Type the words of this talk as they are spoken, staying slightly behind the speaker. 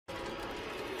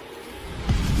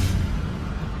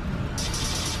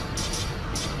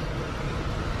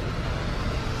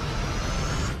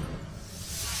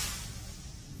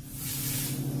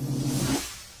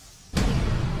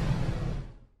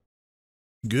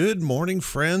Good morning,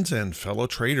 friends and fellow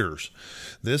traders.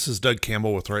 This is Doug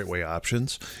Campbell with Right Way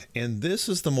Options, and this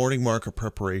is the morning market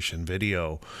preparation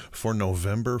video for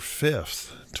November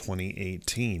 5th,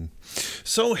 2018.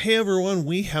 So, hey everyone,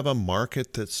 we have a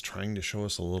market that's trying to show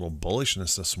us a little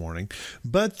bullishness this morning,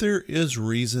 but there is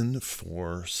reason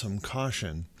for some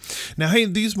caution. Now, hey,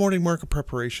 these morning market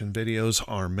preparation videos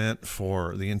are meant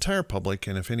for the entire public,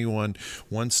 and if anyone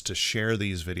wants to share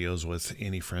these videos with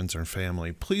any friends or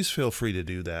family, please feel free to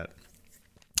do that.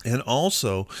 And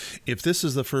also, if this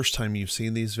is the first time you've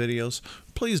seen these videos,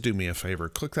 please do me a favor,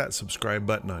 click that subscribe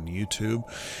button on YouTube,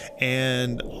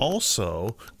 and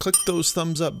also click those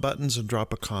thumbs up buttons and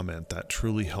drop a comment. That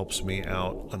truly helps me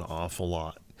out an awful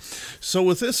lot. So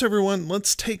with this, everyone,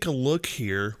 let's take a look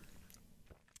here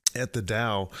at the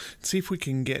Dow, see if we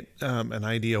can get an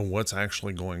idea of what's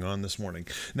actually going on this morning.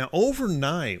 Now,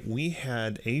 overnight, we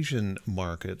had Asian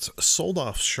markets sold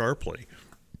off sharply.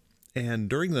 And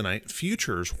during the night,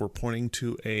 futures were pointing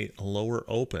to a lower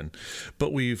open.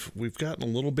 But we've gotten a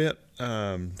little bit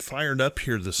fired up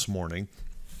here this morning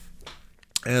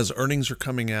as earnings are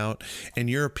coming out and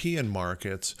European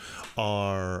markets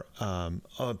are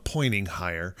pointing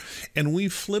higher. And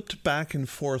we've flipped back and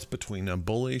forth between a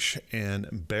bullish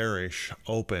and bearish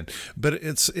open, but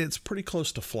it's pretty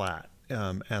close to flat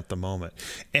at the moment.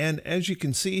 And as you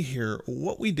can see here,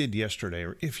 what we did yesterday,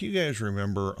 if you guys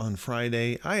remember on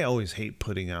Friday, I always hate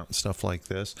putting out stuff like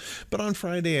this, but on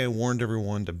Friday I warned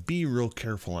everyone to be real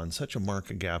careful on such a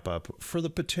market gap up for the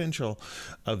potential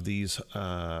of these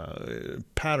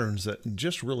patterns that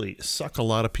just really suck a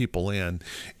lot of people in,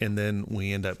 and then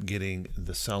we end up getting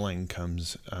the selling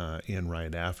comes in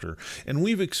right after. And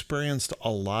we've experienced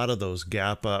a lot of those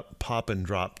gap up, pop and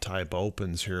drop type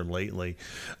opens here lately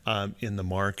in the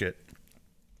market.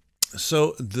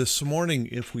 So this morning,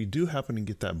 if we do happen to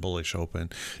get that bullish open,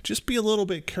 just be a little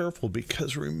bit careful,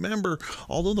 because remember,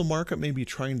 although the market may be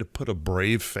trying to put a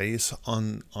brave face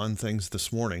on things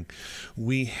this morning,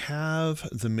 we have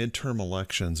the midterm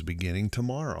elections beginning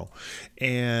tomorrow,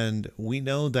 and we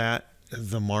know that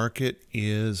the market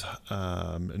is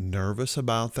nervous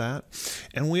about that.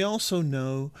 And we also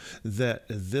know that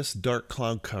this dark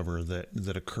cloud cover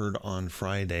that occurred on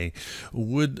Friday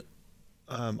would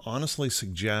honestly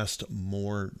suggest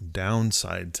more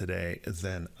downside today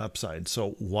than upside.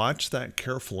 So watch that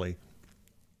carefully.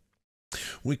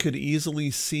 We could easily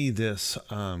see this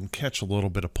catch a little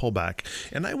bit of pullback,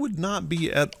 and I would not be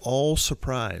at all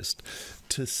surprised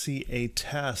to see a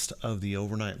test of the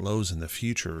overnight lows in the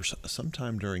futures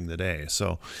sometime during the day.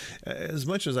 So as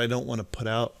much as I don't want to put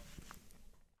out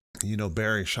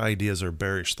bearish ideas or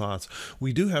bearish thoughts,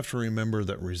 we do have to remember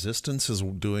that resistance is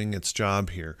doing its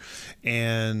job here.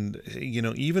 And,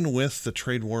 even with the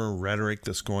trade war rhetoric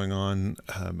that's going on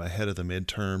ahead of the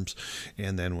midterms,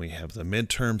 and then we have the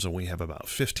midterms and we have about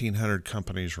 1,500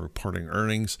 companies reporting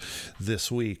earnings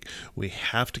this week, we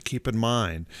have to keep in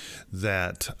mind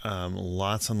that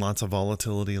lots and lots of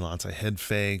volatility, lots of head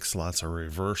fakes, lots of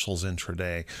reversals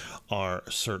intraday are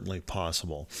certainly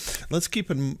possible. Let's keep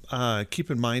in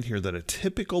mind here that a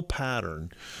typical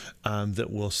pattern that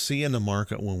we'll see in the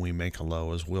market when we make a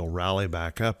low is we'll rally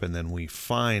back up and then we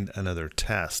find another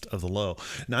test of the low.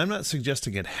 Now, I'm not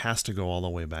suggesting it has to go all the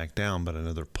way back down, but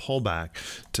another pullback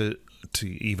to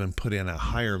even put in a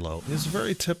higher low is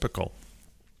very typical.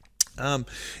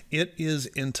 It is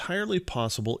entirely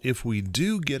possible, if we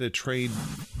do get a trade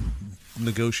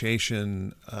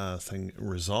negotiation thing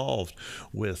resolved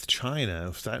with China,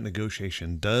 if that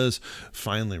negotiation does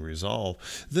finally resolve,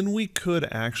 then we could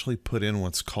actually put in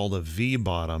what's called a V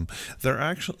bottom.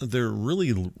 They're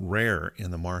really rare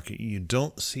in the market. You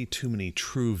don't see too many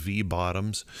true V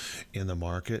bottoms in the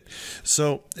market.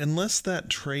 So unless that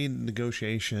trade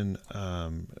negotiation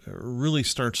really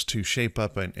starts to shape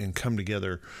up and come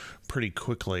together pretty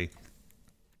quickly,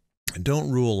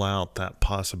 don't rule out that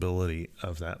possibility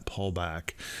of that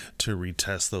pullback to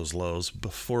retest those lows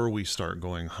before we start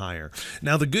going higher.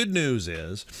 Now, the good news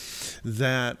is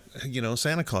that,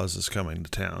 Santa Claus is coming to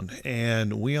town,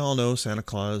 and we all know Santa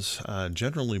Claus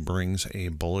generally brings a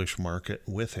bullish market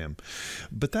with him.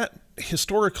 But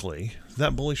historically,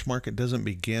 that bullish market doesn't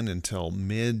begin until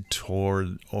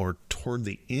toward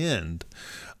the end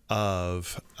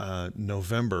of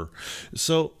November.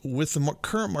 So with the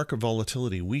current market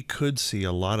volatility, we could see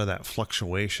a lot of that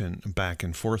fluctuation back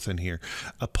and forth in here.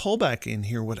 A pullback in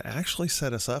here would actually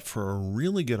set us up for a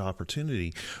really good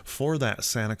opportunity for that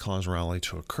Santa Claus rally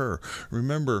to occur.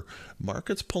 Remember,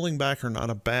 markets pulling back are not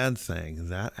a bad thing.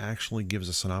 That actually gives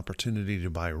us an opportunity to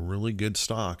buy really good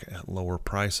stock at lower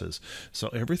prices. So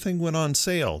everything went on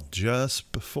sale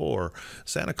just before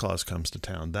Santa Claus comes to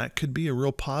town. That could be a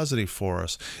real positive for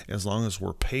us as long as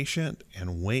we're patient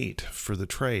and wait for the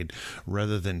trade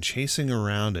rather than chasing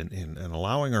around and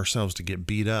allowing ourselves to get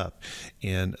beat up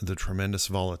in the tremendous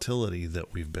volatility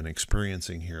that we've been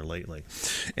experiencing here lately.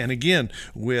 And again,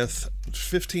 with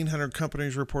 1,500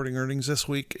 companies reporting earnings this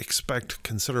week, expect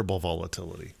considerable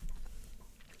volatility.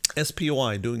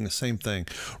 SPY doing the same thing,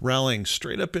 rallying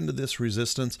straight up into this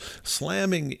resistance,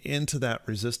 slamming into that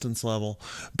resistance level,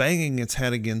 banging its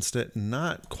head against it,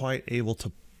 not quite able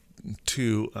to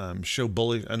show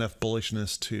enough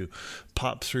bullishness to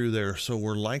pop through there. So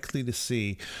we're likely to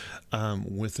see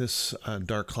with this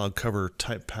dark cloud cover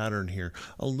type pattern here,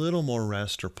 a little more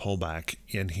rest or pullback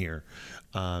in here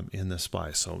in the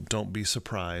SPY. So don't be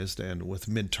surprised. And with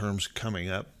midterms coming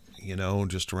up,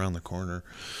 just around the corner,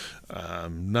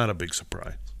 not a big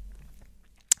surprise.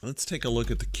 Let's take a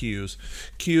look at the Qs.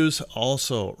 Qs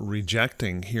also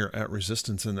rejecting here at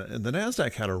resistance, and the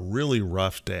Nasdaq had a really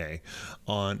rough day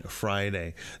on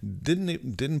Friday.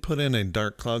 Didn't put in a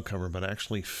dark cloud cover, but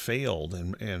actually failed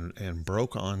and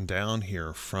broke on down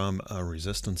here from a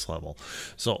resistance level.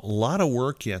 So a lot of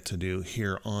work yet to do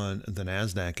here on the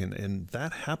Nasdaq, and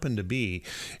that happened to be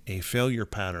a failure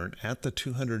pattern at the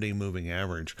 200-day moving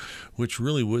average, which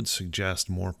really would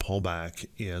suggest more pullback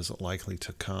is likely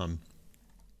to come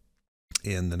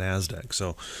in the Nasdaq.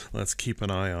 So let's keep an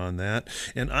eye on that.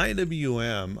 And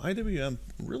IWM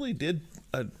really did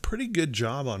a pretty good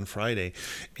job on Friday.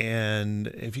 And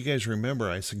if you guys remember,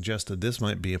 I suggested this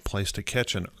might be a place to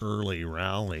catch an early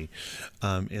rally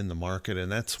in the market, and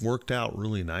that's worked out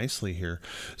really nicely here.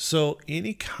 So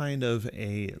any kind of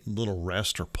a little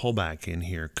rest or pullback in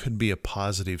here could be a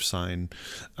positive sign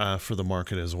for the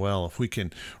market as well. If we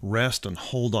can rest and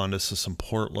hold on to some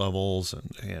support levels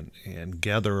and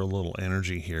gather a little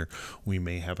energy here, we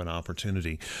may have an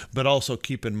opportunity. But also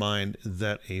keep in mind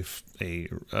that a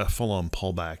full-on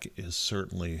pullback is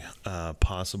certainly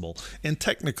possible, and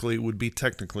technically would be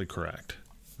technically correct.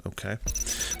 Okay,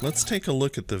 let's take a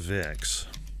look at the VIX.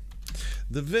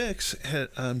 The VIX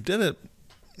had, did a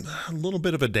little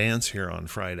bit of a dance here on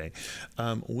Friday.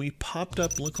 We popped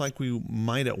up, looked like we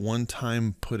might at one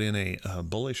time put in a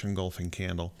bullish engulfing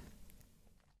candle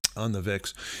on the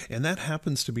VIX, and that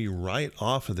happens to be right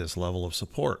off of this level of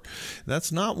support. That's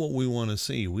not what we want to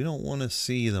see. We don't want to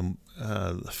see the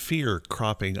fear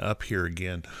cropping up here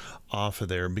again off of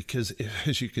there, because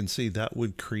as you can see, that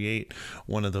would create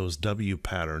one of those W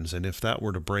patterns, and if that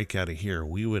were to break out of here,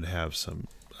 we would have some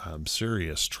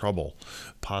serious trouble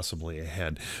possibly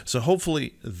ahead. So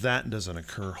hopefully that doesn't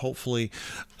occur. Hopefully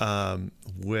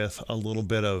with a little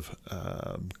bit of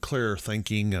clearer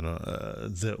thinking and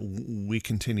that we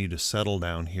continue to settle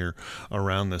down here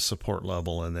around this support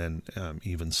level, and then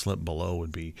even slip below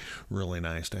would be really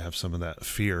nice to have some of that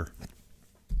fear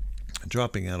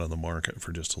dropping out of the market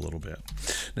for just a little bit.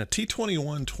 Now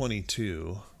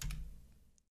T2122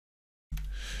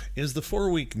 is the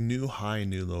 4-week new high,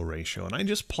 new low ratio. And I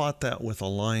just plot that with a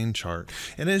line chart.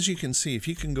 And as you can see, if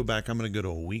you can go back, I'm going to go to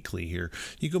a weekly here.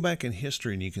 You go back in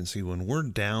history and you can see when we're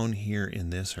down here in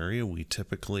this area, we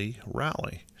typically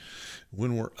rally.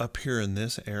 When we're up here in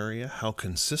this area, how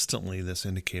consistently this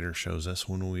indicator shows us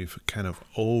when we've kind of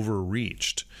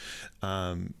overreached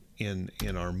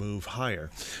in our move higher.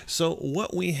 So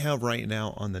what we have right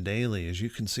now on the daily, as you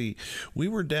can see, we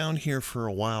were down here for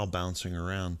a while bouncing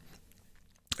around.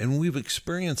 And we've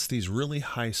experienced these really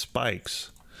high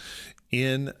spikes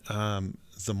in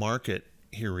the market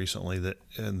here recently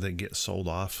that get sold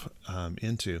off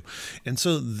into. And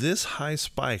so this high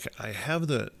spike, I have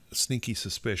the sneaky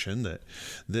suspicion that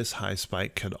this high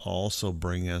spike could also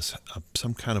bring us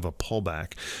some kind of a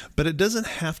pullback, but it doesn't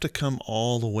have to come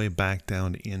all the way back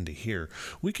down into here.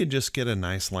 We could just get a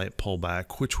nice light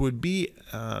pullback, which would be,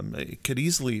 it could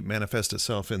easily manifest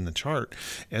itself in the chart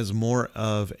as more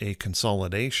of a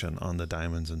consolidation on the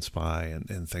diamonds and SPY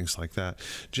and things like that,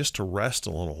 just to rest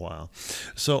a little while.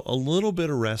 So a little bit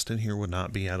of rest in here would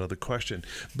not be out of the question.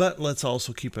 But let's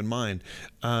also keep in mind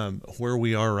where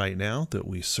we are right now, that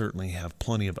we certainly have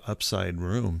plenty of upside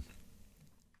room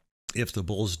if the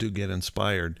bulls do get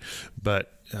inspired,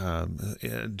 but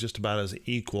just about as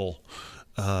equal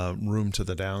room to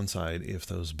the downside if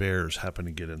those bears happen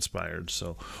to get inspired.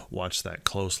 So watch that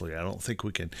closely. I don't think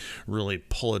we can really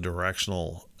pull a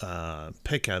directional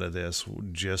pick out of this,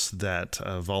 just that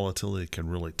volatility can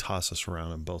really toss us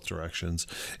around in both directions,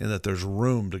 and that there's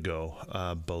room to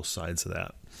go both sides of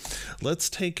that. Let's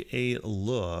take a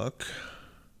look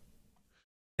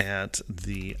at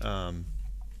the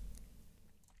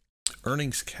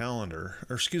earnings calendar,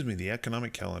 or excuse me, the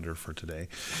economic calendar for today.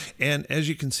 And as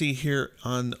you can see here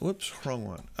on, whoops, wrong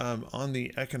one. On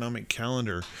the economic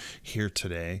calendar here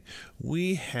today,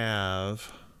 we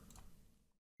have,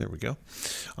 there we go.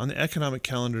 On the economic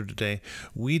calendar today,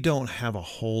 we don't have a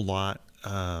whole lot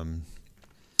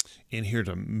in here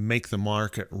to make the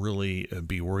market really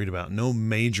be worried about. No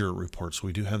major reports.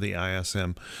 We do have the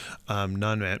ISM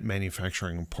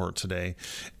non-manufacturing report today,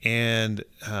 and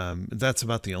that's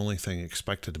about the only thing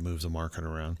expected to move the market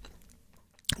around.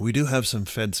 We do have some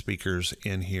Fed speakers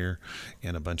in here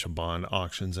and a bunch of bond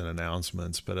auctions and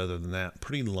announcements, but other than that,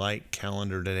 pretty light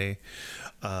calendar today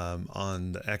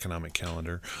on the economic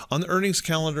calendar. On the earnings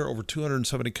calendar, over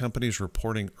 270 companies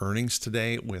reporting earnings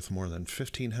today, with more than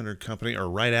 1,500 companies, or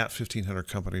right at 1,500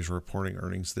 companies reporting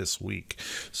earnings this week.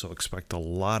 So expect a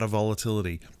lot of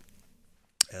volatility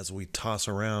as we toss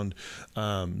around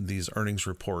these earnings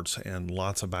reports, and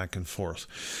lots of back and forth.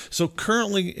 So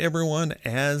currently, everyone,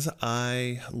 as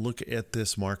I look at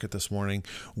this market this morning,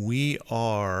 we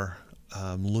are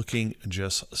looking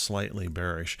just slightly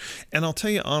bearish. And I'll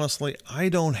tell you honestly, I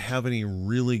don't have any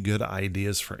really good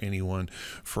ideas for anyone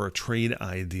for a trade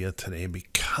idea today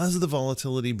because of the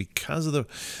volatility, because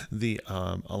of the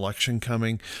election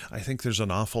coming. I think there's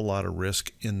an awful lot of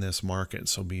risk in this market,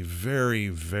 so be very,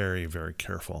 very, very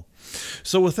careful.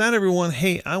 So with that, everyone,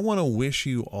 hey, I want to wish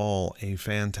you all a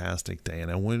fantastic day,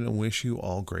 and I want to wish you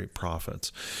all great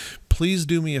profits. Please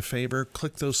do me a favor,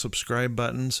 click those subscribe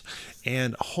buttons,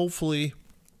 and hopefully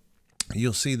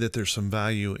you'll see that there's some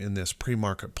value in this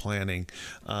pre-market planning.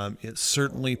 It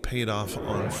certainly paid off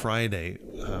on Friday,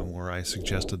 where I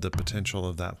suggested the potential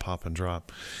of that pop and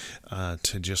drop,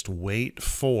 to just wait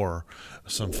for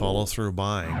some follow-through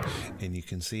buying, and you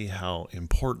can see how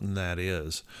important that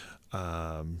is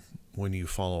when you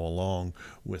follow along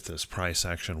with this price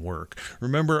action work.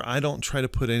 Remember, I don't try to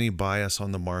put any bias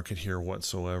on the market here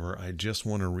whatsoever. I just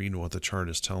want to read what the chart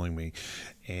is telling me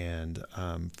and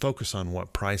focus on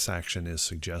what price action is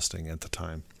suggesting at the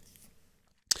time.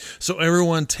 So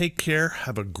everyone, take care.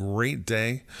 Have a great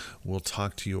day. We'll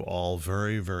talk to you all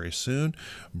very, very soon,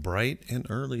 bright and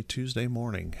early Tuesday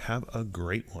morning. Have a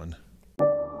great one.